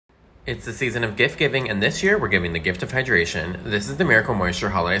It's the season of gift giving, and this year we're giving the gift of hydration. This is the Miracle Moisture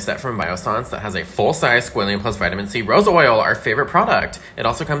Holiday Set from Biossance that has a full-size squalene plus vitamin C rose oil, our favorite product. It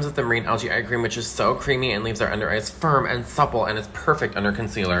also comes with the marine algae eye cream, which is so creamy and leaves our under eyes firm and supple, and is perfect under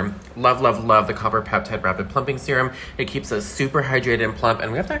concealer. Love, love, love the copper peptide rapid plumping serum. It keeps us super hydrated and plump,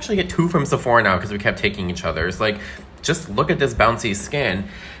 and we have to actually get 2 from Sephora now because we kept taking each other's. Like, just look at this bouncy skin.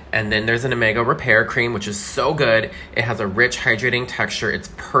 And then there's an Omega Repair Cream, which is so good. It has a rich, hydrating texture. It's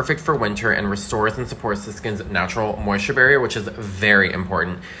perfect for winter and restores and supports the skin's natural moisture barrier, which is very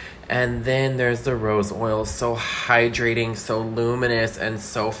important. And then there's the rose oil, so hydrating, so luminous, and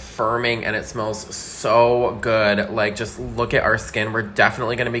so firming, and it smells so good. Like, just look at our skin. We're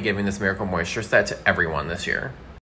definitely going to be giving this Miracle Moisture Set to everyone this year.